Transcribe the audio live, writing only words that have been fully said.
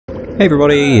Hey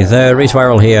everybody, the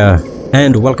Respiral here,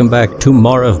 and welcome back to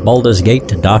more of Baldur's Gate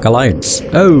Dark Alliance.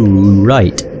 Oh,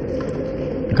 right. I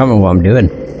can't remember what I'm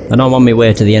doing. I know I'm on my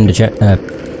way to the end of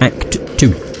Act 2.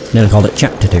 Nearly called it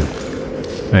Chapter 2.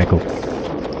 Alright, cool.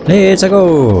 Let's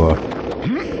go!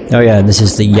 Oh yeah, this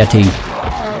is the Yeti.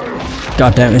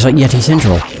 God damn, it's like Yeti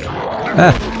Central.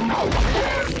 Ah!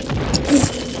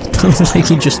 It was like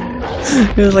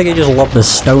he just lobbed a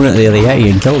stone at the other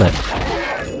Yeti and killed it.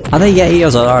 Are they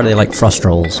Yetis or are they like frost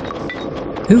trolls?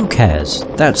 Who cares?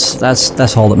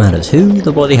 That's all that matters. Who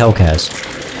the bloody hell cares?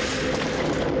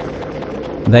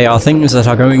 They are things that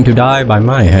are going to die by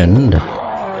my hand.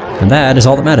 And that is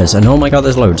all that matters. And oh my god,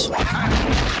 there's loads.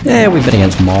 Yeah, we've been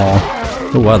against more.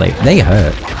 Who are they? They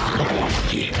hurt.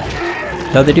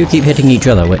 Though they do keep hitting each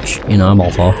other, which, you know, I'm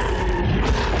all for.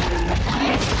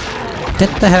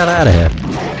 Get the hell out of here.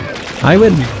 I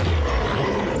win.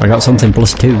 I got something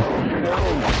 +2.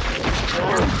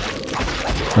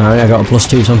 Alright, I got a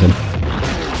 +2 something.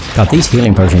 God, these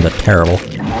healing potions are terrible.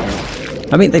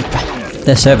 I mean,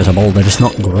 they're serviceable, they're just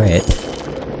not great.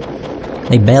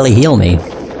 They barely heal me.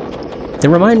 They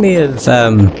remind me of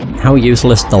how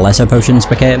useless the lesser potions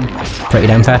became pretty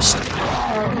damn fast.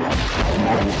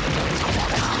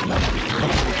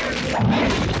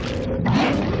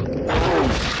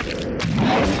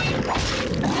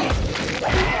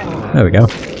 There we go.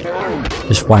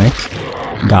 Just whack.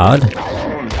 Guard.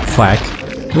 Whack.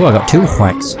 Ooh, I got 2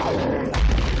 whacks.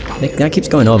 That keeps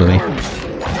going over me.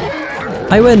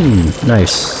 I win!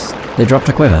 Nice. They dropped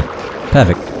a quiver.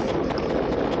 Perfect.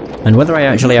 And whether I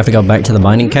actually have to go back to the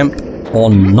mining camp or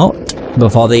not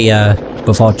before the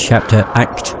before chapter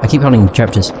act. I keep calling them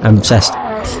chapters. I'm obsessed.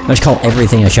 I just call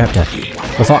everything a chapter.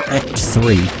 Before Act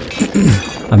 3.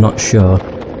 I'm not sure.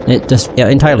 It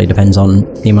entirely depends on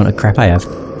the amount of crap I have.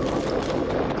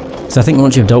 So I think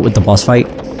once you've dealt with the boss fight,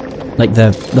 like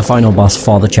the final boss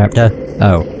for the chapter,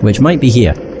 which might be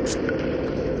here.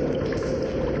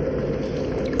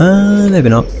 Maybe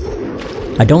not.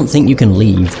 I don't think you can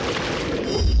leave.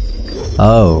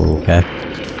 Oh, okay.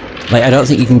 Like, I don't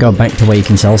think you can go back to where you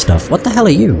can sell stuff. What the hell are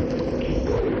you?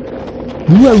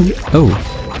 Whoa! Oh.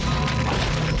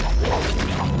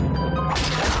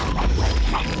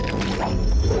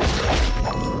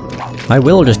 I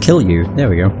will just kill you. There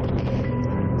we go.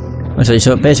 Okay,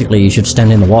 so basically you should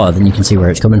stand in the water, then you can see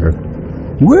where it's coming from.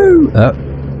 Woo!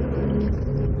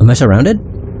 Am I surrounded?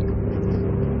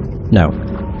 No.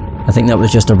 I think that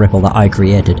was just a ripple that I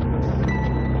created.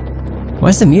 Why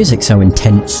is the music so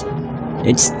intense?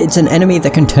 It's an enemy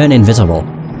that can turn invisible.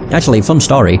 Actually, fun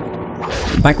story.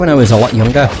 Back when I was a lot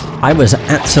younger, I was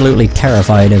absolutely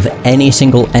terrified of any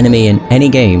single enemy in any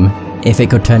game if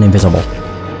it could turn invisible.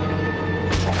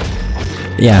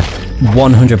 Yeah,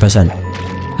 100%.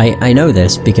 I know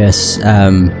this because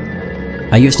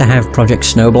I used to have Project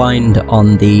Snowblind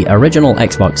on the original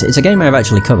Xbox. It's a game I've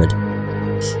actually covered.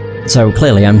 So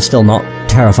clearly I'm still not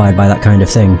terrified by that kind of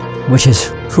thing, which is,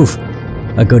 whew,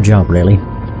 a good job really.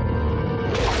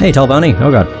 Hey, tall Barney, oh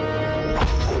god.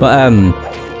 But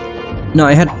no,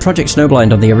 I had Project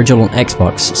Snowblind on the original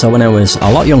Xbox, so when I was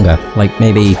a lot younger, like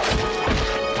maybe,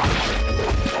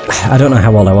 I don't know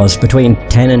how old I was, between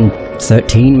 10 and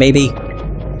 13 maybe?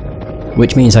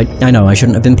 Which means I know I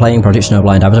shouldn't have been playing Project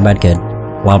Snowblind, I was a bad kid.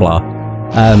 Blah blah.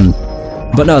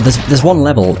 But no, there's one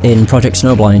level in Project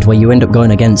Snowblind where you end up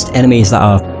going against enemies that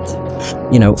are,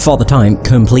 you know, for the time,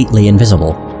 completely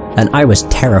invisible. And I was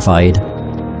terrified.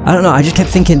 I don't know, I just kept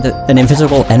thinking that an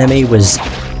invisible enemy was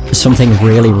something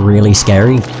really, really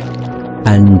scary.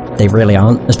 And they really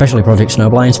aren't, especially Project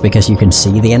Snowblinds, because you can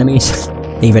see the enemies,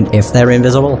 even if they're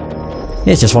invisible.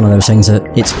 It's just one of those things that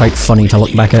it's quite funny to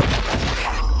look back at.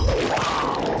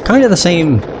 Kind of the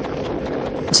same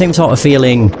sort of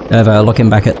feeling of looking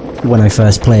back at when I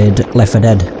first played Left 4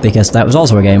 Dead, because that was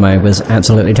also a game I was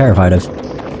absolutely terrified of.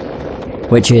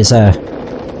 Which is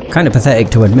kind of pathetic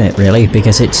to admit, really,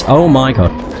 because it's, oh my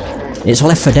god, it's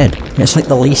Left 4 Dead. It's like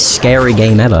the least scary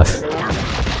game ever.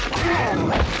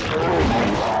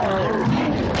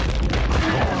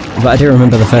 But I do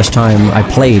remember the first time I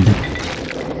played,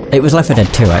 it was Left 4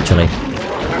 Dead 2 actually.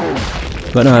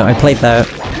 But no, I played that.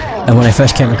 And when I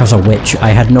first came across a witch, I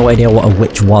had no idea what a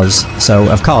witch was, so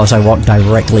of course I walked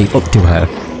directly up to her.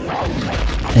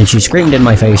 And she screamed in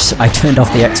my face, I turned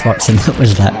off the Xbox and that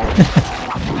was that.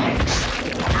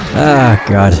 Ah,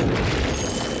 god.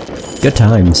 Good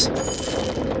times.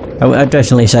 I'd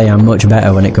definitely say I'm much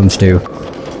better when it comes to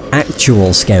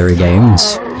actual scary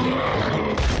games.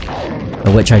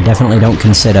 Which I definitely don't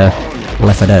consider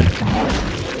Left 4 Dead.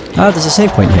 Ah, there's a save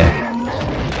point here.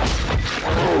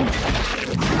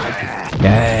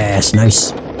 Yes,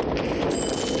 nice.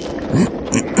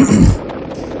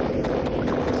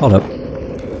 Hold up.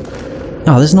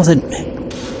 Oh, there's nothing...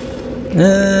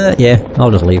 yeah,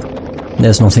 I'll just leave.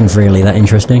 There's nothing really that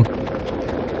interesting.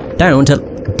 Down to...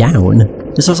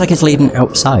 Down? This looks like it's leading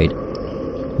outside.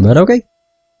 But okay.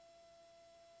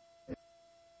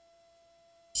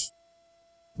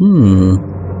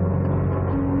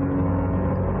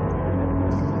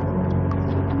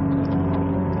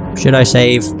 Should I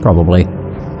save? Probably.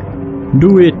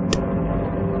 Do it!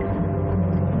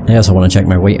 I also want to check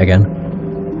my weight again.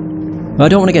 I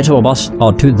don't want to get to a boss,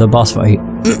 or to the boss fight.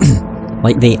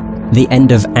 Like the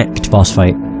end of act boss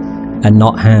fight. And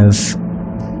not have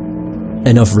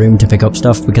enough room to pick up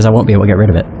stuff because I won't be able to get rid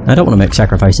of it. I don't want to make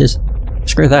sacrifices.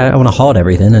 Screw that, I want to hoard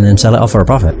everything and then sell it off for a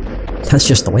profit. That's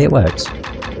just the way it works.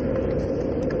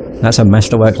 That's a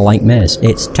masterwork-like maze.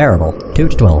 It's terrible. 2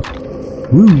 to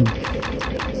 12. Woo!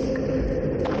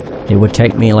 It would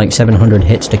take me like 700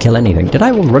 hits to kill anything. Did I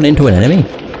run into an enemy?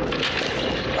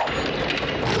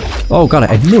 Oh god,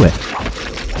 I knew it!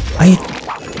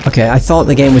 Okay, I thought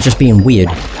the game was just being weird.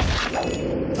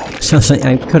 So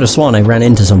I could have sworn I ran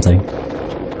into something.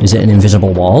 Is it an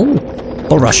invisible wall?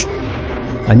 Bull rush!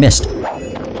 I missed.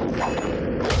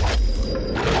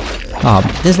 Ah,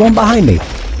 oh, there's one behind me!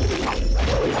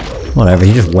 Whatever,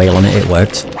 you just wail on it, it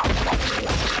works.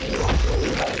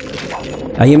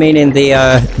 Are you meaning the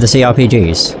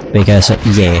CRPGs? Because,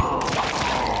 yeah.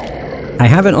 I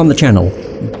haven't on the channel,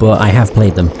 but I have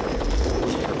played them.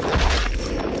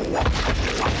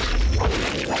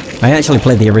 I actually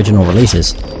played the original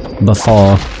releases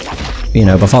before, you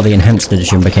know, before the Enhanced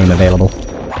Edition became available.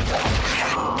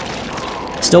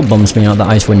 Still bums me out that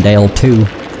Icewind Dale 2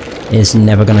 is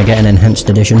never gonna get an Enhanced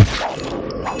Edition.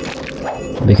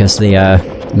 Because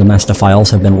the master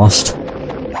files have been lost.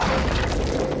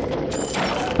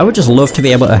 I would just love to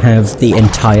be able to have the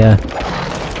entire,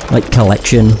 like,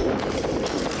 collection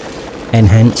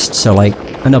enhanced, so like,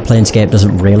 I know Planescape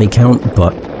doesn't really count,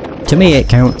 but to me it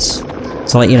counts.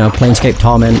 So like, you know, Planescape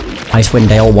Torment, Icewind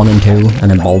Dale 1 and 2, and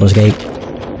then Baldur's Gate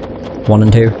 1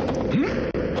 and 2.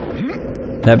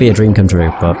 That'd be a dream come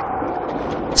true, but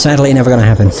sadly never gonna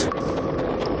happen.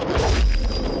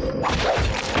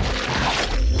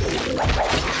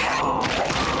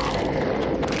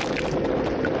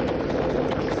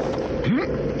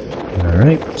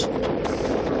 Alright.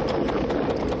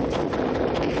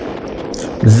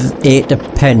 It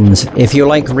depends. If you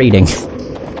like reading,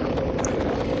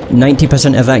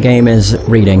 90% of that game is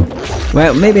reading.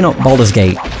 Well, maybe not Baldur's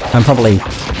Gate. I'm probably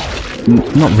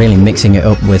not really mixing it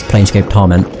up with Planescape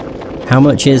Torment. How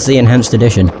much is the Enhanced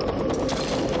Edition?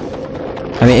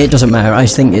 I mean, it doesn't matter. I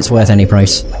think it's worth any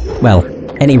price. Well,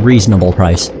 any reasonable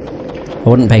price. I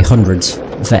wouldn't pay hundreds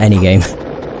for any game.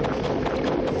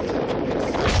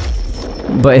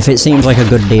 But if it seems like a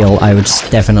good deal, I would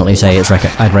definitely say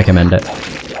I'd recommend it.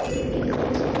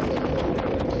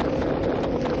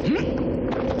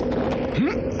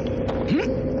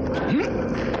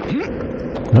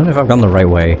 I don't know if I've gone the right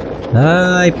way.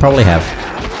 I probably have.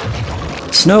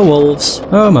 Snow wolves!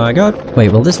 Oh my god!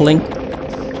 Wait, will this link?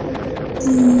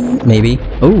 Maybe.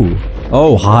 Ooh!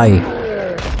 Oh, hi!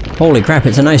 Holy crap,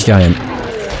 it's an ice giant!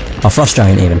 A frost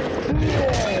giant, even.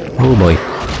 Oh boy.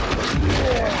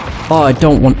 Oh, I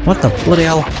don't want- what the bloody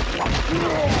hell?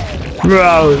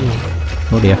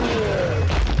 Oh dear.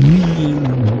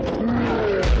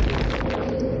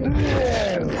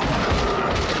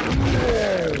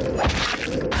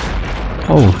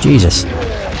 Oh, Jesus.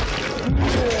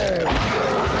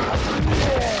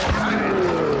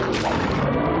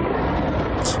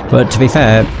 But to be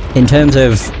fair, in terms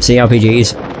of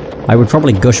CRPGs, I would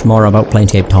probably gush more about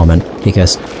Planescape Torment,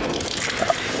 because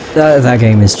that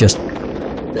game is just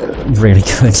really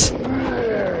good.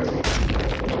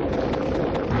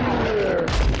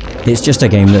 It's just a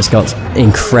game that's got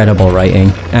incredible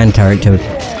writing and character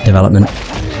development.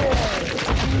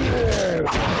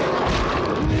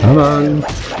 Come on!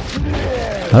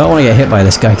 I don't want to get hit by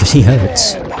this guy because he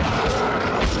hurts.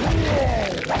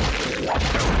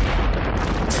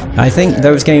 I think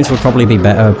those games would probably be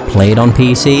better played on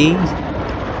PC.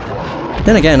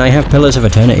 Then again, I have Pillars of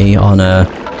Eternity on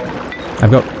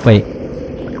I've got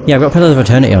Pillars of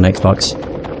Eternity on Xbox.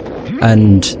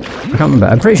 And I can't remember,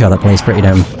 I'm pretty sure that plays pretty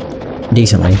damn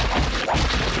decently.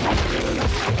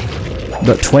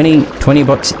 But 20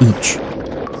 bucks each.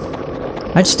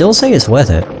 I'd still say it's worth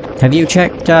it. Have you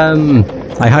checked,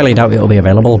 I highly doubt it'll be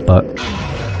available, but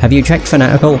have you checked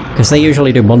Fanatical? Because they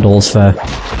usually do bundles for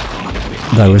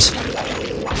those.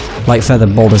 Like for the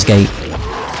Baldur's Gate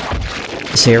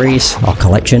series, or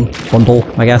collection, bundle,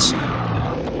 I guess.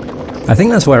 I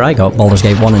think that's where I got Baldur's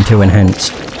Gate 1 and 2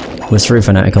 Enhanced, was through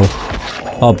Fanatical.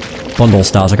 or bundle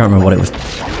stars, I can't remember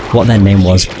what their name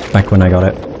was back when I got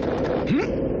it.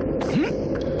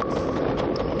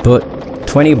 But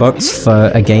 $20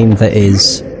 for a game that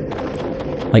is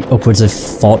like upwards of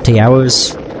 40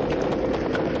 hours.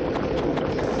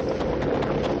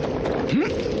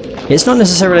 It's not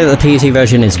necessarily that the PC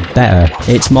version is better,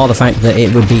 it's more the fact that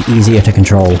it would be easier to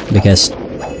control because,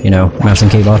 you know, mouse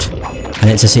and keyboard, and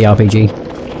it's a CRPG.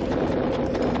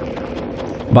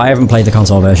 But I haven't played the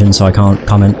console version, so I can't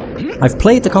comment. I've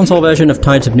played the console version of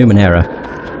Tides of Numenera,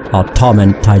 or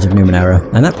Torment Tides of Numenera,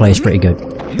 and that plays pretty good,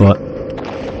 but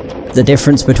the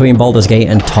difference between Baldur's Gate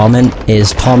and Torment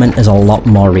is a lot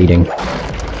more reading,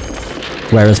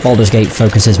 whereas Baldur's Gate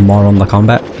focuses more on the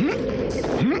combat.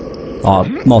 Or,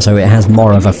 more so, it has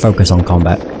more of a focus on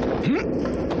combat.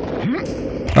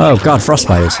 Oh god, frost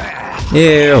spiders.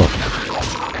 Ew!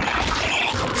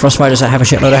 Frost spiders that have a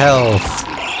shitload of health!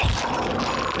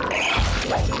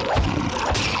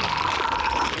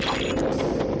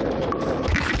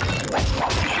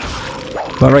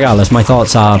 But regardless, my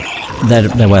thoughts are,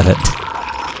 they're worth it.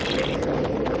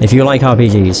 If you like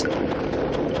RPGs.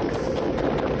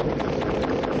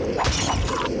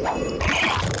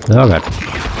 Oh god.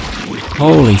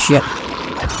 Holy shit.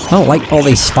 I don't like all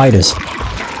these spiders.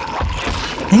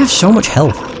 They have so much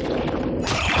health.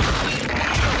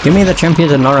 Give me the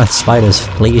Champions of Norath spiders,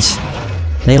 please.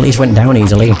 They at least went down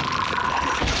easily.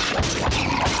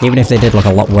 Even if they did look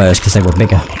a lot worse because they were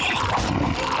bigger.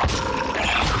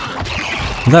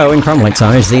 Though, in Kromlech's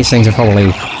eyes, these things are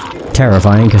probably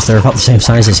terrifying because they're about the same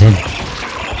size as him.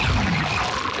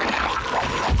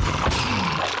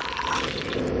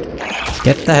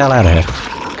 Get the hell out of here.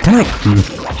 Can I...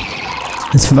 I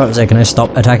was about to say, can I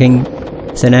stop attacking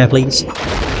thin air, please?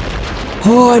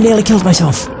 Oh, I nearly killed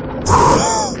myself!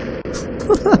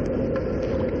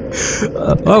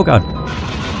 Oh god.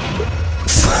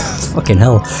 Fucking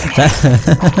hell.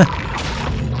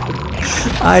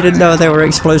 I didn't know there were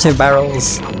explosive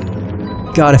barrels.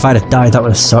 God, if I'd have died, that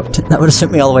would have sucked. That would have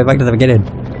sent me all the way back to the beginning.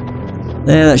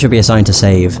 Yeah, that should be a sign to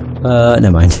save. Never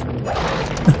mind.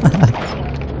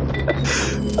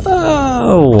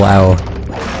 Oh, wow.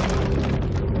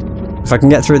 If I can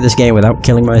get through this game without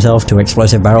killing myself to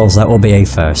explosive barrels, that will be a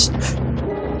first.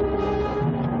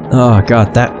 Oh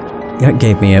god, that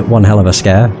gave me one hell of a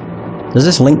scare. Does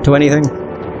this link to anything?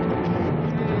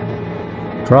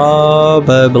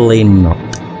 Probably not.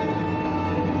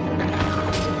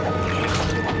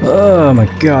 Oh my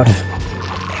god.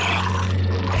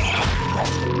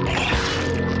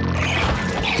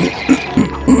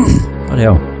 Bloody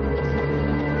hell.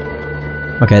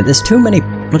 Okay, there's too many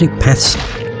bloody paths.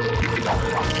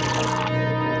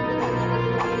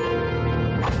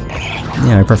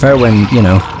 Yeah, I prefer when, you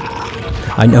know,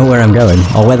 I know where I'm going,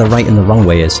 or where the right and the wrong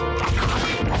way is.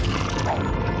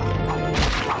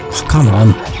 Oh, come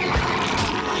on.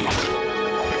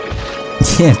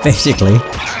 Yeah, basically.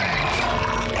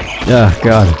 Oh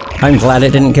god. I'm glad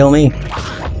it didn't kill me.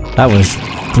 That was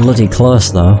bloody close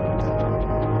though.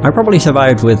 I probably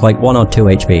survived with like 1 or 2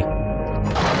 HP.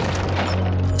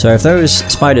 So if those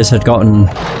spiders had gotten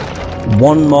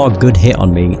one more good hit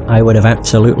on me, I would have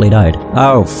absolutely died.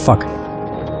 Oh fuck.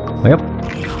 Yep.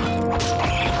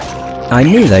 I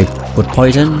knew they would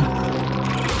poison.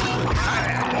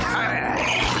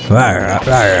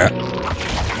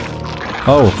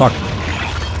 Oh fuck.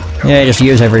 Yeah, just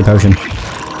use every potion.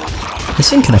 This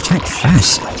thing can attack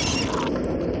fast.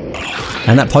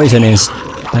 And that poison is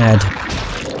bad.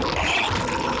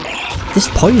 This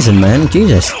poison, man,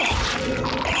 Jesus.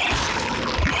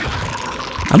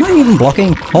 Am I even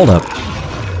blocking? Hold up.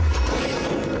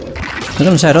 I was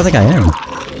gonna say, I don't think I am.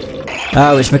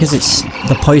 Oh, it's because it's...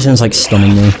 the poison's like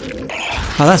stunning me.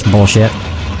 Oh, that's bullshit.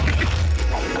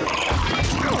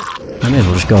 I may as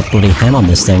well just go bloody ham on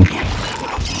this thing.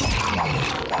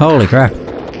 Holy crap.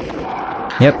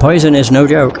 Yep, poison is no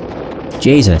joke.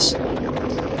 Jesus.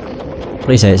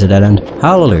 Please say it's a dead end.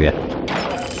 Hallelujah.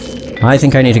 I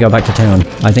think I need to go back to town.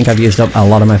 I think I've used up a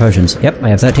lot of my potions. Yep, I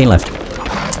have 13 left.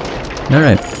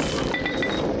 Alright.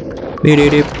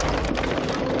 Beep-doop-doop.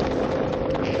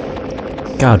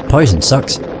 God, poison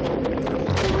sucks.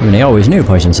 I mean, I always knew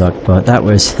poison sucked, but that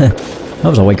was... that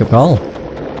was a wake-up call.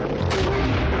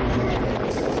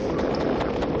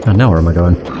 And now where am I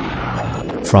going?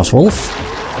 Frostwolf?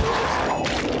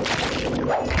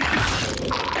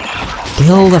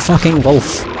 Kill the fucking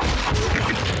wolf!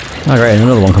 Oh great,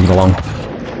 another one comes along.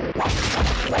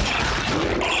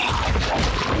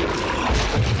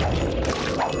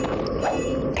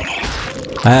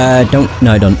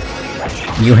 No, don't.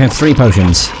 You have 3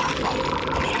 potions.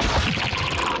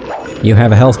 You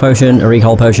have a health potion, a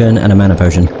recall potion, and a mana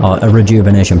potion. Or a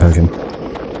rejuvenation potion.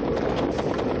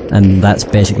 and that's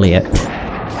basically it.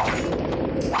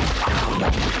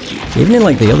 Even in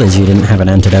like the others you didn't have an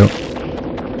antidote.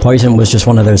 Poison was just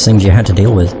one of those things you had to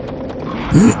deal with.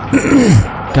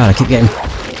 God, I keep getting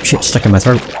shit stuck in my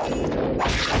throat.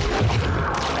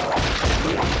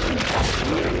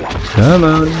 Come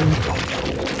on.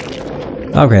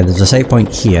 Okay, there's a save point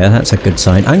here, that's a good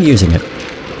sign. I'm using it.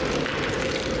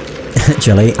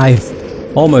 Actually, I've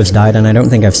almost died and I don't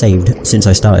think I've saved since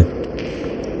I started.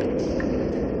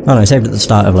 Oh no, I saved at the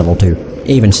start of level 2.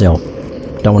 Even still.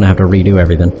 Don't want to have to redo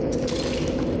everything.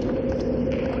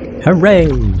 Hooray!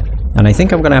 And I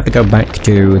think I'm gonna have to go back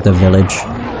to the village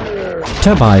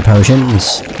to buy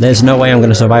potions. There's no way I'm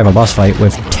gonna survive a boss fight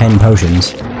with 10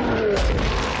 potions.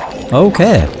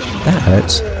 Okay, that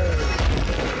hurts.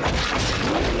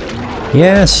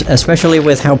 Yes, especially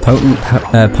with how potent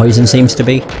poison seems to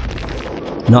be.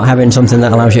 Not having something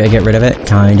that allows you to get rid of it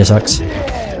kinda sucks.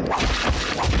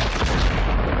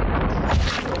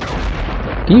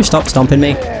 Can you stop stomping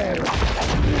me?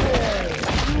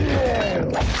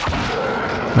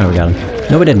 Oh, we got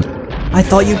him. No, we didn't. I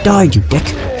thought you died, you dick.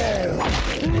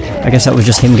 I guess that was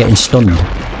just him getting stunned.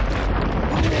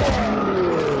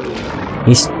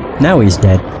 Now he's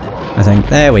dead, I think.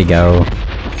 There we go.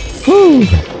 Woo!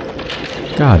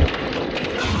 God.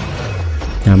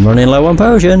 I'm running low on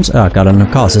potions. Oh god, and of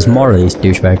course there's more of these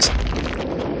douchebags.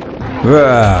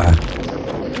 Rawr.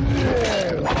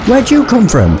 Where'd you come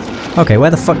from? Okay,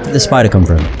 where the fuck did the spider come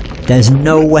from? There's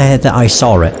nowhere that I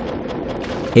saw it.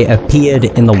 It appeared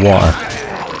in the water.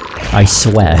 I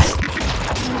swear.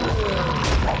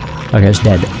 Okay, it's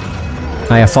dead.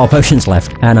 I have 4 potions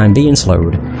left, and I'm being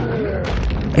slowed.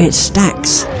 It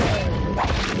stacks!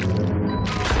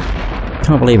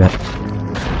 Can't believe it.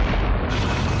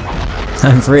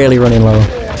 I'm really running low.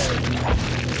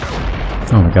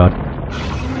 Oh my god.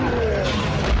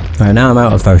 Right, now I'm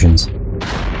out of potions.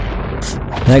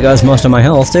 There goes most of my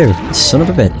health too. Son of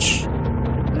a bitch.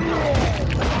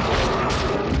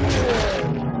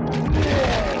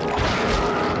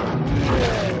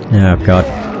 Oh god.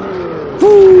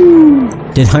 Woo!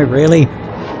 Did I really?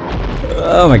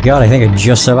 Oh my god, I think I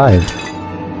just survived.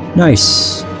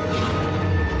 Nice.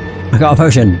 I got a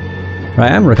potion.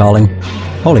 Right, I'm recalling.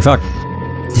 Holy fuck.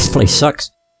 This place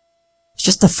sucks. It's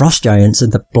just the frost giants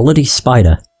and the bloody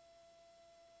spider.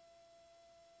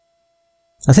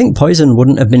 I think poison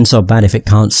wouldn't have been so bad if it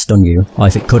can't stun you, or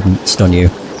if it couldn't stun you.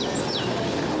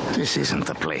 This isn't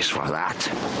the place for that.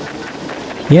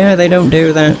 Yeah, they don't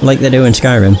do that like they do in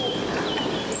Skyrim.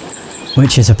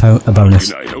 Which is a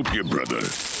bonus. Can I help you, brother?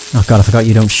 Oh god, I forgot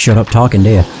you don't shut up talking, do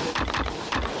you?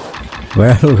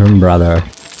 Welcome, brother.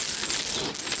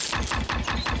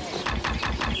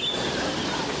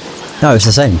 No, it's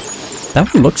the same.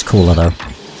 That one looks cooler, though.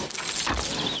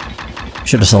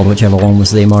 Should have sold whichever one was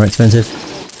the more expensive.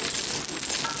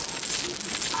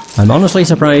 I'm honestly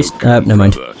surprised... never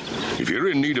mind. If you're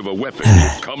in need of a weapon,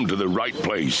 you've come to the right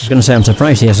place. I was gonna say I'm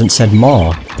surprised he hasn't said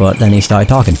more, but then he started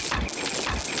talking.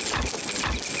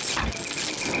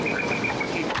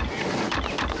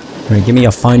 Right, give me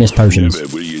your finest potions.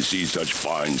 Never will you see such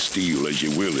fine steel as you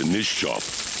will in this shop.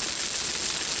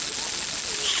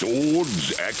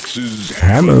 Swords, axes,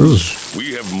 hammers.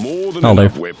 We have more than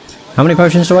enough weapons. How many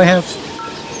potions do I have?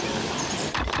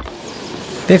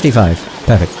 55.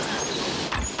 Perfect.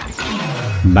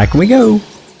 Back we go.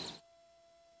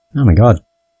 Oh my god.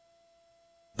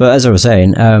 But as I was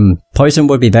saying, poison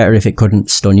would be better if it couldn't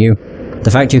stun you.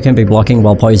 The fact you can be blocking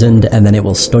while poisoned and then it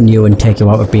will stun you and take you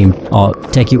out of being, or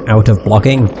take you out of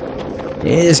blocking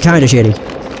is kinda shitty.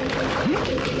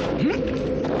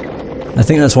 I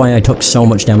think that's why I took so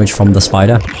much damage from the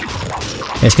spider.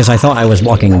 It's because I thought I was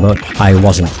blocking, but I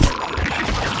wasn't.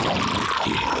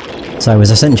 So I was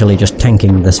essentially just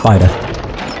tanking the spider.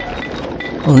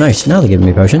 Oh nice, now they're giving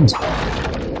me potions.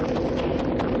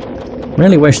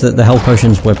 Really wish that the health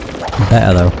potions were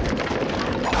better though.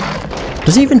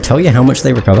 Does it even tell you how much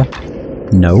they recover?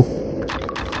 No.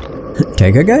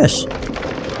 Take a guess.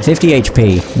 50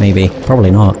 HP, maybe.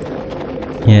 Probably not.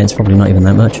 Yeah, it's probably not even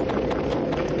that much.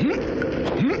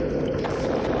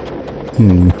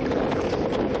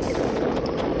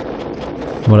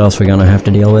 What else are we gonna have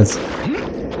to deal with?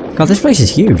 God, this place is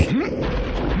huge.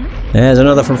 There's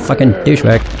another from fucking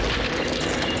douchebag.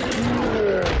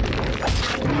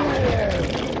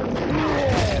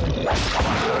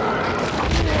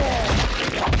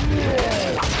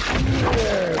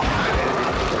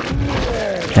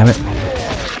 Damn it.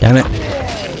 Damn it.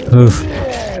 Oof.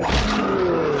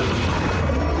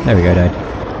 There we go, died.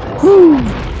 Woo!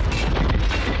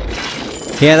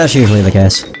 Yeah, that's usually the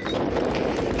case.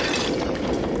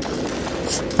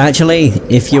 Actually,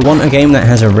 if you want a game that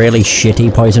has a really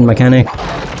shitty poison mechanic,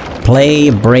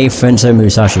 play Brave Fencer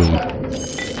Musashi.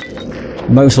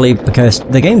 Mostly because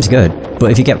the game's good, but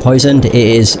if you get poisoned, it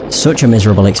is such a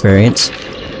miserable experience.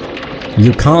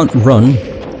 You can't run,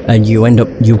 and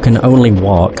you can only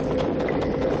walk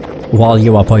while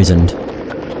you are poisoned.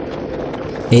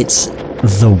 It's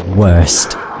the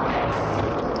worst.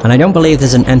 And I don't believe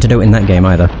there's an antidote in that game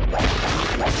either.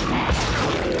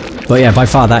 But yeah, by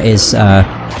far that is,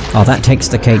 oh, that takes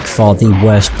the cake for the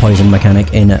worst poison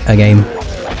mechanic in a game.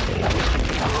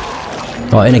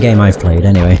 Or in a game I've played,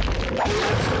 anyway.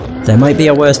 There might be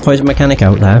a worse poison mechanic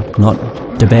out there, not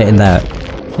debating that.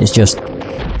 It's just,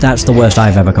 that's the worst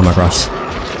I've ever come across.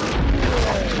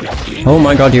 Oh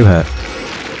my god, you hurt.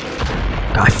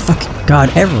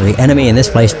 God, every enemy in this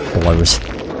place blows.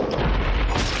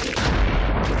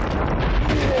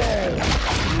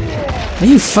 Are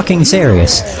you fucking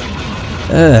serious?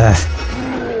 Ugh.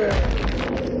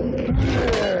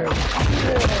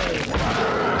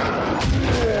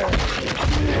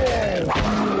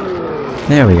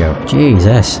 There we go.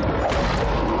 Jesus.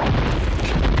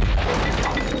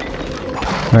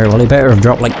 Alright, well he better have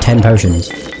dropped like 10 potions.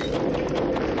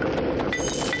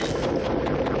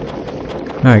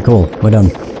 Alright, cool. We're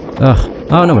done. Ugh.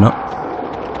 Oh, no we're not.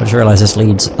 I just realised this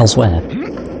leads elsewhere.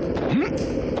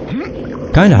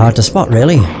 Kinda hard to spot,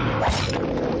 really.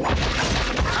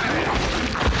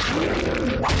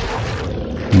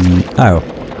 Oh.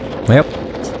 Well,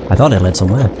 I thought it led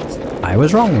somewhere. I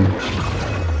was wrong.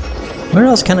 Where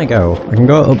else can I go? I can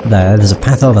go up there, there's a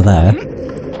path over there.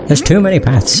 There's too many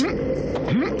paths.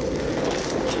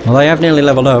 Well, I have nearly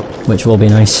leveled up, which will be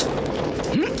nice. I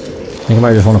think I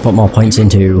might just want to put more points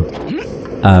into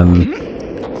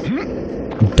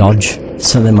dodge,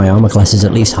 so then my armor class is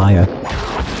at least higher.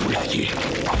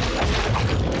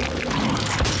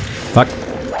 Fuck.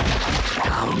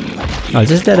 Oh, is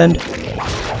this a dead end?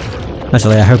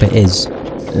 Actually, I hope it is.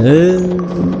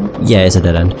 Yeah, it's a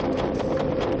dead end.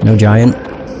 No giant.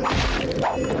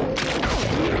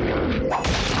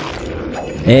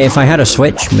 If I had a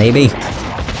Switch, maybe.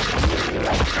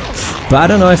 But I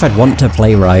don't know if I'd want to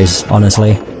play Rise,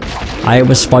 honestly. I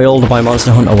was spoiled by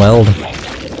Monster Hunter World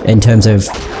in terms of,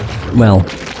 well,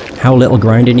 how little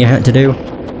grinding you had to do.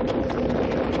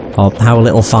 Or how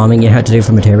little farming you had to do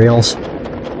for materials.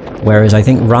 Whereas I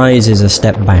think Rise is a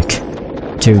step back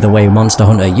to the way Monster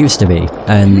Hunter used to be,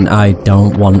 and I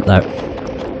don't want that.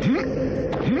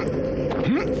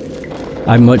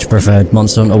 I much preferred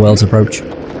Monster Hunter World's approach,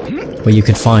 where you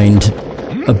could find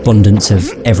abundance of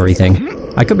everything.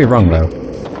 I could be wrong though,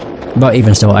 but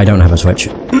even still I don't have a Switch.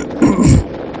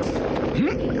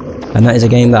 And that is a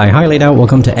game that I highly doubt will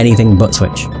come to anything but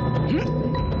Switch.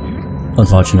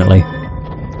 Unfortunately.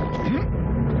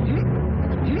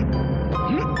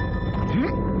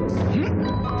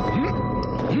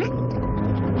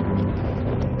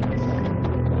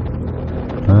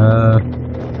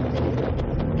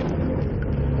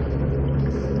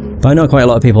 But I know quite a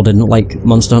lot of people didn't like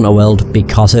Monster Hunter World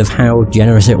because of how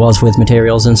generous it was with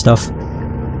materials and stuff.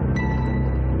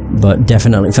 But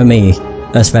definitely, for me,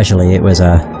 especially, it was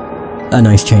a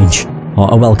nice change.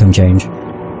 Or a welcome change.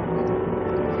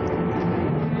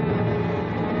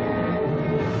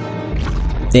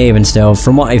 Even still,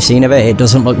 from what I've seen of it, it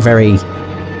doesn't look very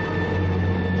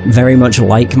much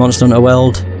like Monster Hunter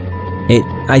World.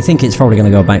 I think it's probably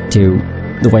going to go back to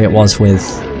the way it was with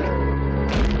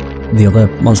the other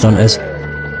Monster Hunters.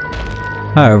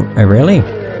 Oh, really?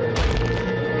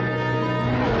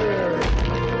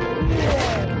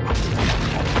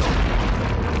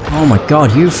 Oh my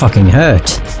god, you fucking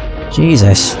hurt.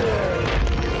 Jesus.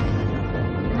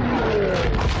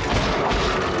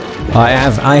 I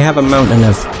have a mountain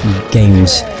of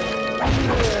games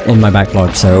in my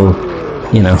backlog, so,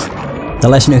 you know, the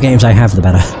less new games I have, the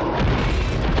better.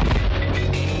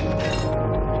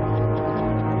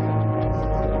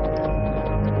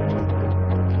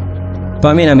 But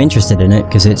I mean, I'm interested in it,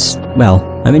 because it's, well,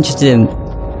 I'm interested in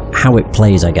how it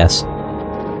plays, I guess.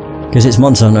 Because it's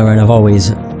Monster Hunter, and I've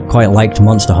always quite liked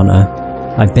Monster Hunter.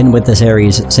 I've been with the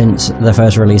series since the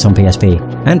first release on PSP,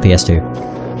 and PS2.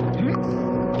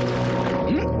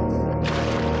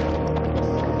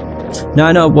 Now,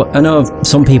 I know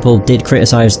some people did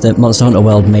criticise that Monster Hunter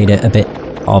World made it a bit,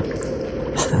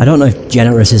 I don't know if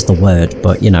generous is the word,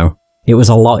 but, you know, it was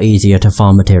a lot easier to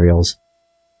farm materials.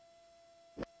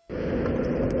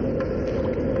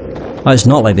 Oh, it's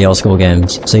not like the old school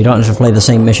games, so you don't have to play the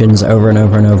same missions over and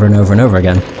over and over and over and over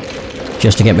again,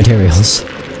 just to get materials.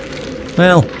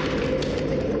 Well,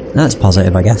 that's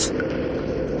positive, I guess.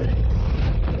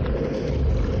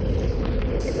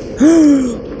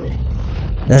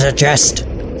 There's a chest!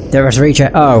 There are 3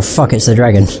 chests. Oh fuck, it's the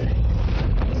dragon.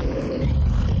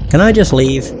 Can I just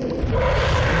leave?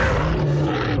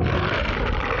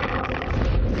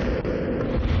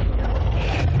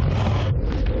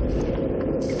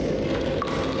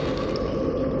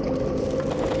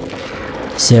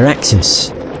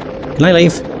 Syraxis. Can I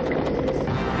leave?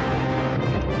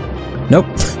 Nope.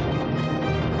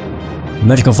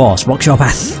 Magical force blocks your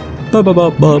path. Ba ba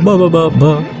ba ba ba ba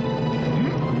ba.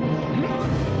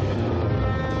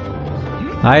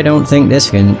 I don't think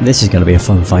this is gonna be a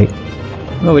fun fight.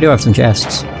 Oh, we do have some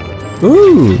chests.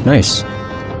 Ooh, nice.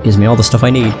 Gives me all the stuff I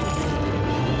need.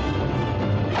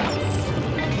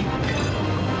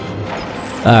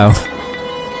 Oh.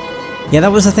 Yeah,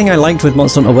 that was the thing I liked with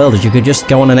Monster Hunter World, is you could just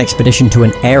go on an expedition to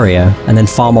an area and then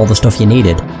farm all the stuff you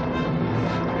needed.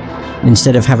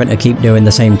 Instead of having to keep doing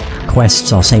the same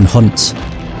quests or same hunts.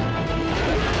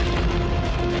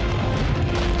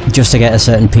 Just to get a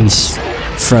certain piece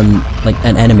from, like,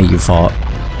 an enemy you fought.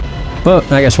 But,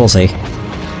 I guess we'll see.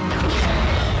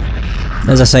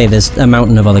 As I say, there's a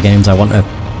mountain of other games I want to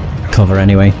cover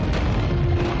anyway.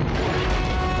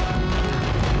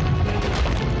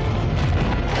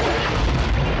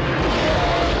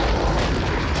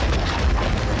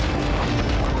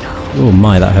 Oh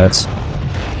my, that hurts.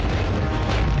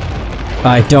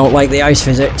 I don't like the ice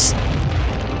physics.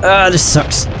 Ah, this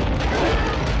sucks.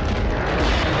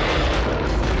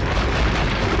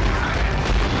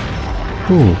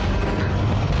 Ooh.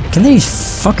 Can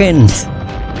these fucking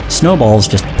snowballs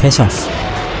just piss off?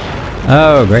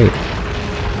 Oh, great.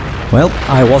 Well,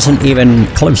 I wasn't even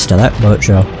close to that, but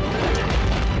sure.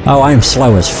 Oh, I'm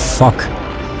slow as fuck.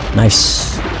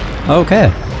 Nice.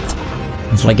 Okay.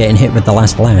 It's like getting hit with the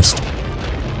last blast.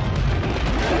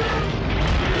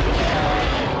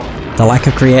 The lack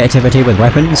of creativity with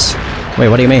weapons? Wait,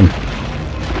 what do you mean?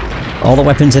 All the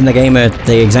weapons in the game are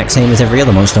the exact same as every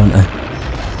other Monster Hunter.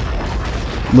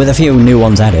 With a few new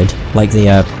ones added, like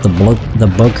the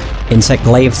bug insect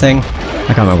glaive thing.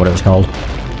 I can't remember what it was called.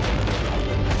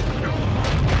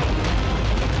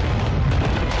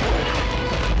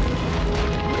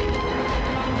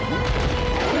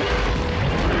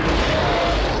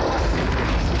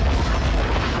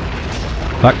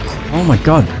 Fuck. Oh my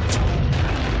god.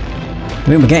 I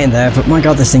mean, we're getting there, but my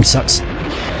god, this thing sucks.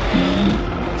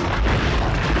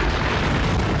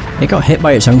 It got hit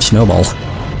by its own snowball.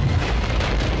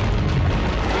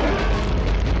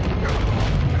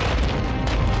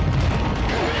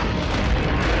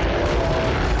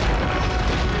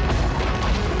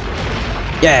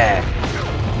 Yeah!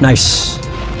 Nice.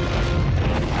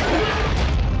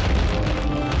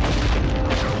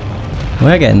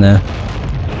 We're getting there.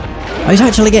 Oh, he's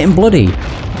actually getting bloody.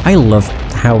 I love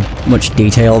how much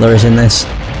detail there is in this.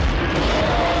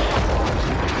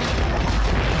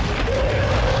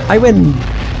 I win!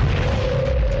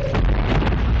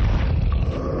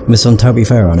 With some Toby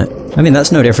Fair on it. I mean,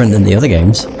 that's no different than the other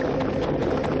games.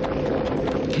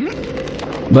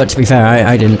 But to be fair,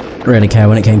 I didn't really care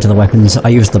when it came to the weapons. I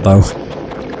used the bow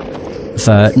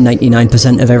for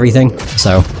 99% of everything,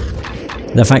 so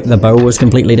the fact the bow was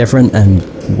completely different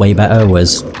and way better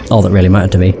was all that really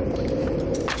mattered to me.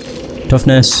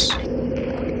 Toughness.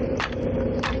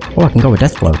 Oh, I can go with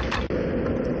Deathblow.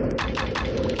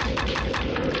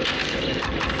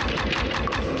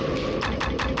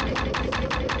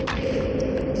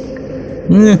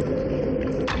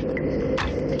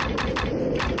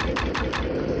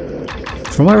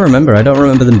 From what I remember, I don't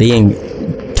remember them being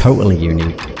totally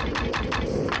unique.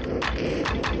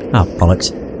 Ah,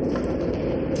 bollocks.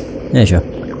 Yeah, sure.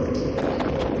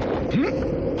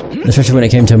 Especially when it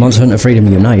came to Monster Hunter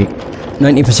Freedom Unite,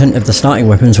 90% of the starting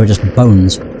weapons were just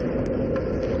bones.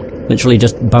 Literally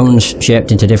just bones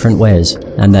shaped into different ways,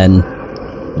 and then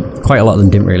quite a lot of them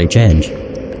didn't really change.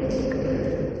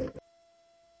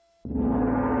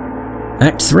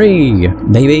 Act 3!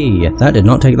 Baby! That did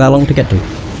not take that long to get to.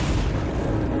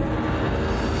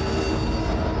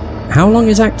 How long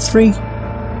is Act 3?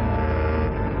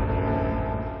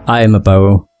 I am a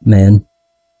bow man.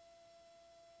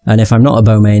 And if I'm not a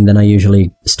bow main, then I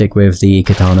usually stick with the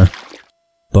katana.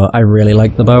 But I really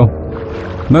like the bow.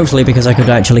 Mostly because I could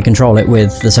actually control it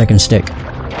with the second stick.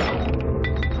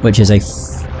 Which is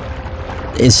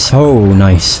is so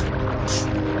nice.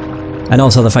 And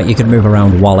also the fact you could move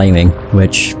around while aiming,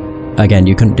 which, again,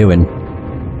 you couldn't do in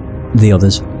the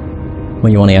others.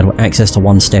 When you only had access to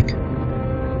one stick.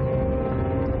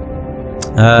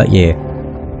 Yeah.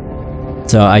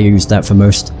 So I used that for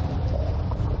most.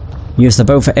 Used the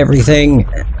bow for everything,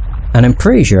 and I'm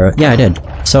pretty sure, yeah I did,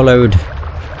 soloed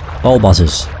all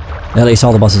bosses. At least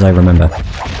all the bosses I remember.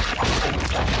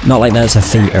 Not like that's a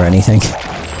feat or anything.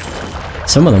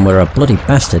 Some of them were a bloody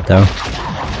bastard, though.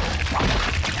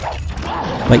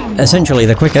 Like, essentially,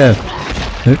 the quicker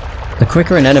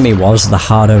an enemy was, the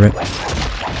harder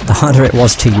it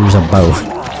was to use a bow.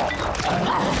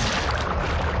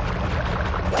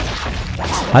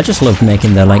 I just loved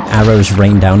making the, like, arrows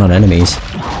rain down on enemies.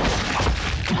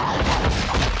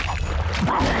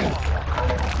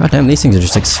 God damn, these things are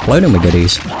just exploding with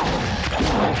goodies.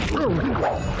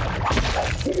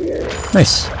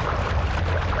 Nice.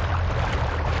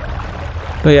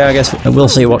 But yeah, I guess we'll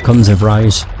see what comes of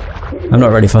Rise. I'm not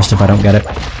really fussed if I don't get it.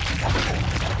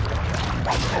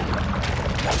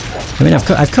 I mean,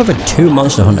 I've covered 2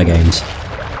 Monster Hunter games.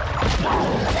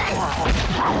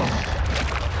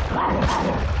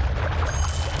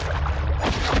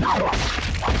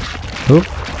 Oop.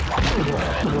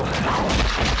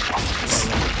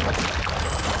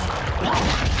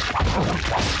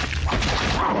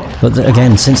 But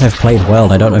again, since I've played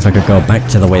World, I don't know if I could go back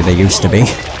to the way they used to be.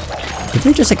 Did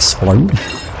they just explode?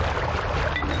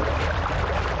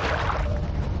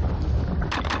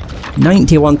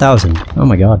 91,000. Oh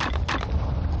my god.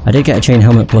 I did get a chain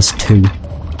helmet plus 2.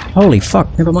 Holy fuck,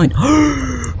 never mind.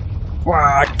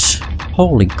 What?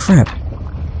 Holy crap.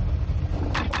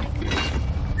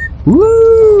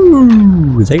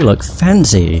 Woo! They look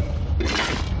fancy.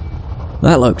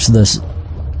 That looks the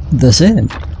same.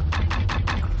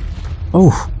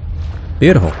 Oh,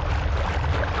 beautiful.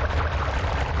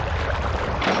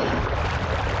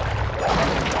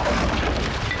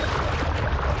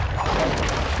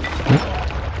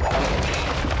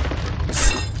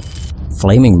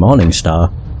 Flaming Morning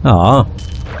Star. Ah,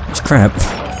 it's crap.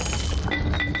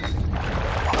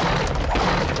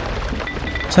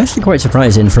 It's actually quite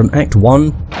surprising. From Act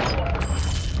 1,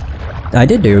 I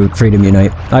did do Freedom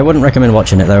Unite. I wouldn't recommend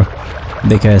watching it though,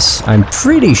 because I'm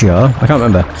pretty sure, I can't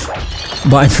remember,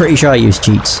 but I'm pretty sure I used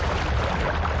cheats.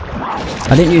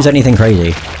 I didn't use anything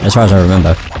crazy, as far as I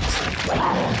remember.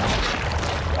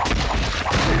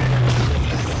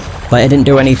 Like, I didn't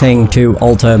do anything to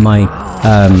alter my,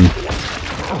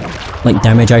 like,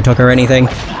 damage I took or anything.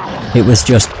 It was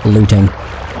just looting.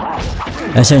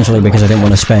 Essentially because I didn't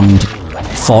want to spend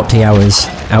 40 hours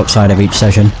outside of each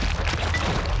session.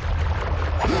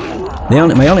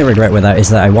 My only regret with that is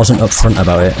that I wasn't upfront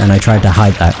about it, and I tried to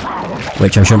hide that,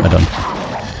 which I shouldn't have done.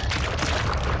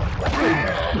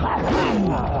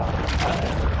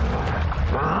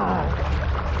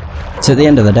 So at the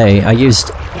end of the day, I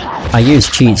used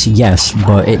cheats, yes,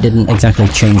 but it didn't exactly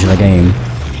change the game.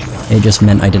 It just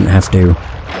meant I didn't have to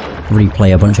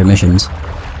replay a bunch of missions.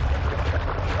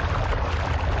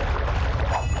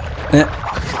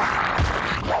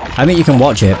 I mean, you can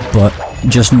watch it, but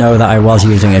just know that I was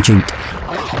using a cheat.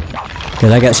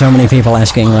 Because I get so many people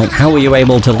asking, like, how were you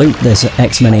able to loot this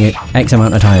X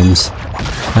amount of times?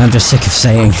 And I'm just sick of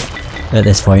saying at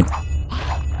this point.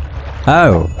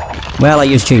 Oh, well, I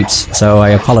use cheats, so I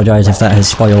apologise if that has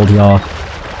spoiled your...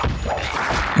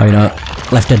 Oh, you know,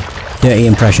 left a dirty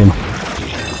impression.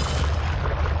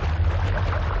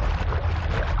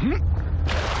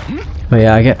 But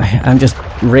yeah, I'm just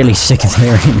really sick of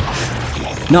hearing...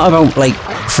 Not about, like,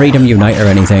 Freedom Unite or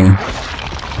anything,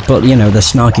 but, you know, the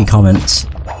snarky comments.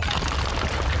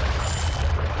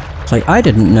 It's like, I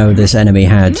didn't know this enemy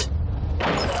had...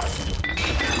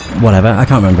 Whatever, I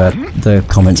can't remember the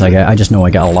comments I get, I just know I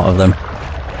get a lot of them.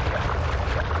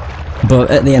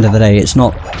 But at the end of the day, it's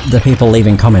not the people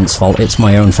leaving comments' fault, it's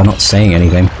my own for not saying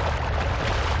anything.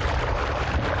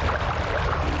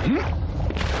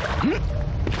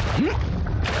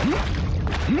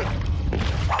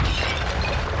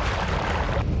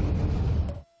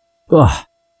 Ugh.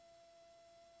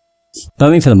 But I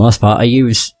mean, for the most part, I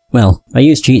use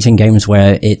cheats in games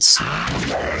where it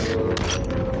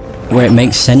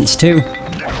makes sense to.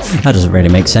 That doesn't really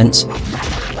make sense.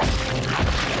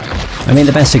 I mean,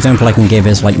 the best example I can give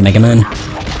is, like, Mega Man.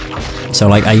 So,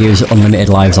 like, I use unlimited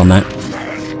lives on that.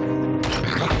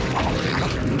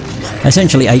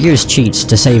 Essentially, I use cheats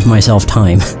to save myself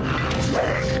time.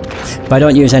 But I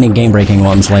don't use any game-breaking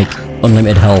ones, like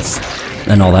unlimited health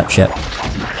and all that shit.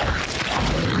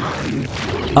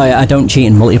 I don't cheat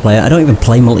in multiplayer. I don't even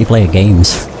play multiplayer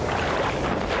games.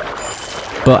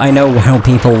 But I know how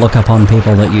people look upon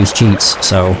people that use cheats,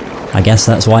 so I guess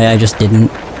that's why I just didn't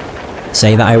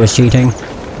say that I was cheating.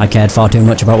 I cared far too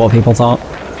much about what people thought.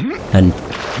 And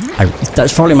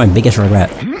that's probably my biggest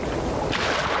regret.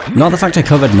 Not the fact I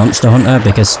covered Monster Hunter,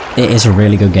 because it is a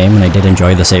really good game and I did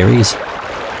enjoy the series.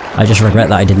 I just regret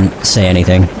that I didn't say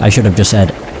anything. I should have just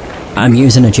said, I'm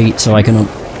using a cheat so I can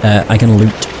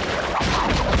loot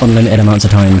unlimited amounts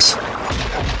of times.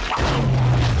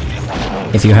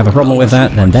 If you have a problem with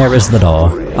that, then there is the door.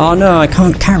 Oh no, I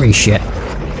can't carry shit.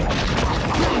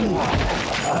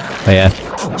 But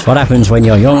yeah, it's what happens when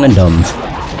you're young and dumb.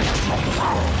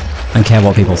 And care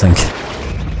what people think.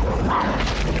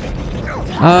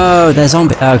 Oh, they're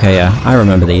zombie. Okay, yeah, I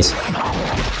remember these.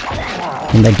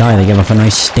 When they die, they give off a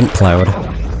nice stink cloud,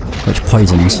 which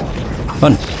poisons.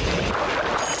 Fun.